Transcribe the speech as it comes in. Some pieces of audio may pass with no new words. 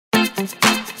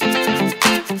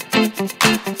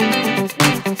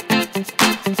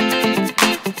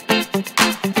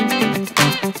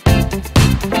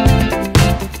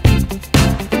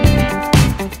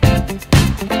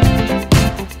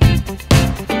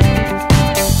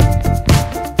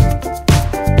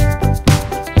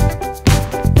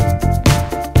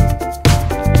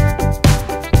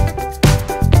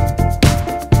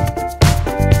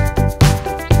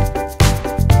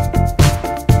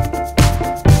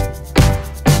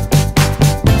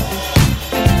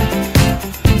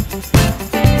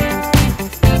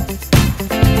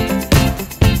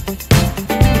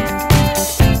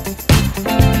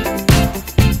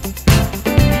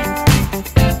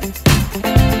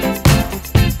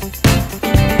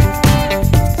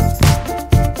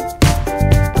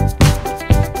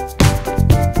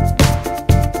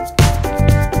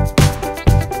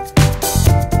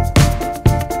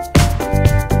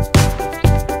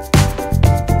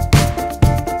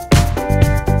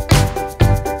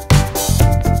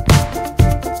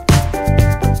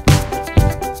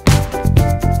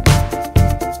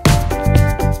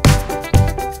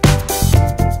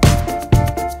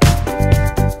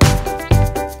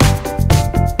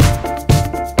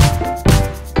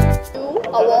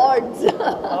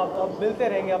आप मिलते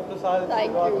रहेंगे, आप तो साल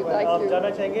आप जाना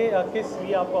चाहेंगे किस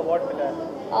लिए आपको अवार्ड मिला है?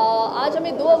 आज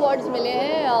हमें 2 अवार्ड्स मिले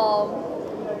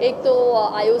हैं। एक तो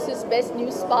आईओसिस best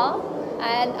new spa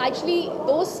and actually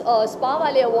दो स्पा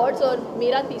वाले अवार्ड्स और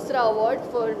मेरा तीसरा award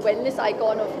for wellness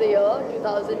icon of the year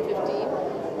 2015।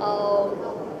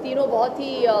 तीनों बहुत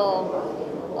ही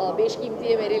बेशकीमती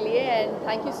है मेरे लिए and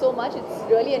thank you so much, it's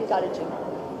really encouraging.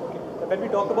 When we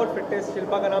talk about fitness,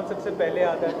 Shilpa का नाम सबसे पहले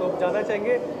आता है, तो आप जानना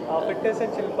चाहेंगे fitness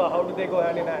and Shilpa how do they go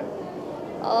hand in hand?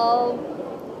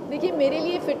 देखिए मेरे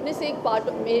लिए फिटनेस एक पार्ट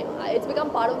में it's become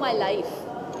part of my life,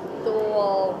 तो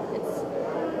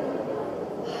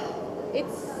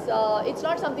it's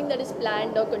not something that is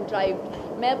planned और कंट्राइव्ड।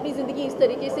 मैं अपनी ज़िंदगी इस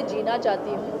तरीके से जीना चाहती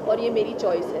हूँ और ये मेरी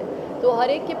चॉइस है। तो हर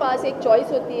एक के पास एक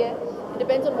चॉइस होती है, it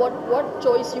depends on what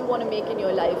choice you want to make in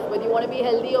your life, whether you want to be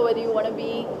healthy or whether you want to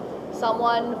be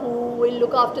someone who will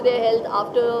look after their health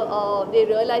after they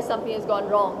realize something has gone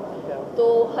wrong. तो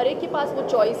हर एक के पास वो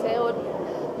choice है और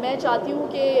मैं चाहती हूँ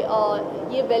कि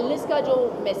ये वेलनेस का जो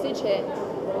मैसेज है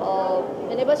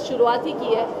मैंने बस शुरुआत ही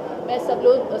की है, मैं सब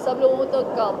लोगों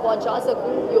तक पहुँचा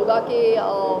सकूँ योगा के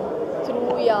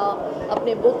थ्रू या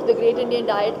अपने book the great Indian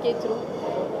diet के through,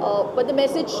 but the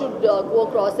message should go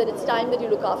across that it's time that you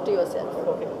look after yourself.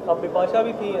 Okay. अब विपाशा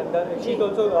भी थी अंदर, she is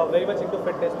also very much into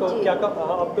fitness, तो क्या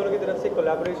आप दोनों की तरफ से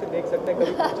कोलैबोरेशन देख सकते हैं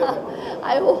कभी फ्यूचर में?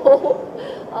 I hope.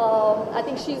 I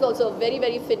think she's also a very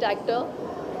very fit actor.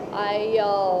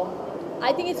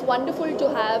 I think it's wonderful to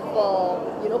have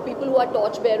people who are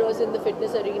torch bearers in the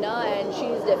fitness arena and she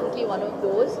is definitely one of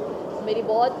those. मेरी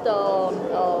बहुत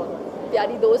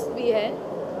प्यारी दोस्त भी है,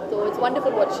 तो it's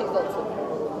wonderful what she's also.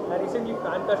 Recently,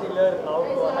 fan का trailer out.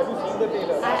 Have you seen the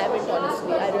trailer? I haven't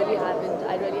honestly. I really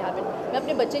haven't. मैं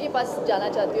अपने बच्चे के पास जाना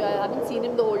चाहती हूँ. I haven't seen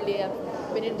him the whole day.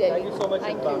 I've been in Delhi. Thank you so much.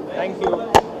 Thank you. Thank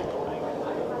you.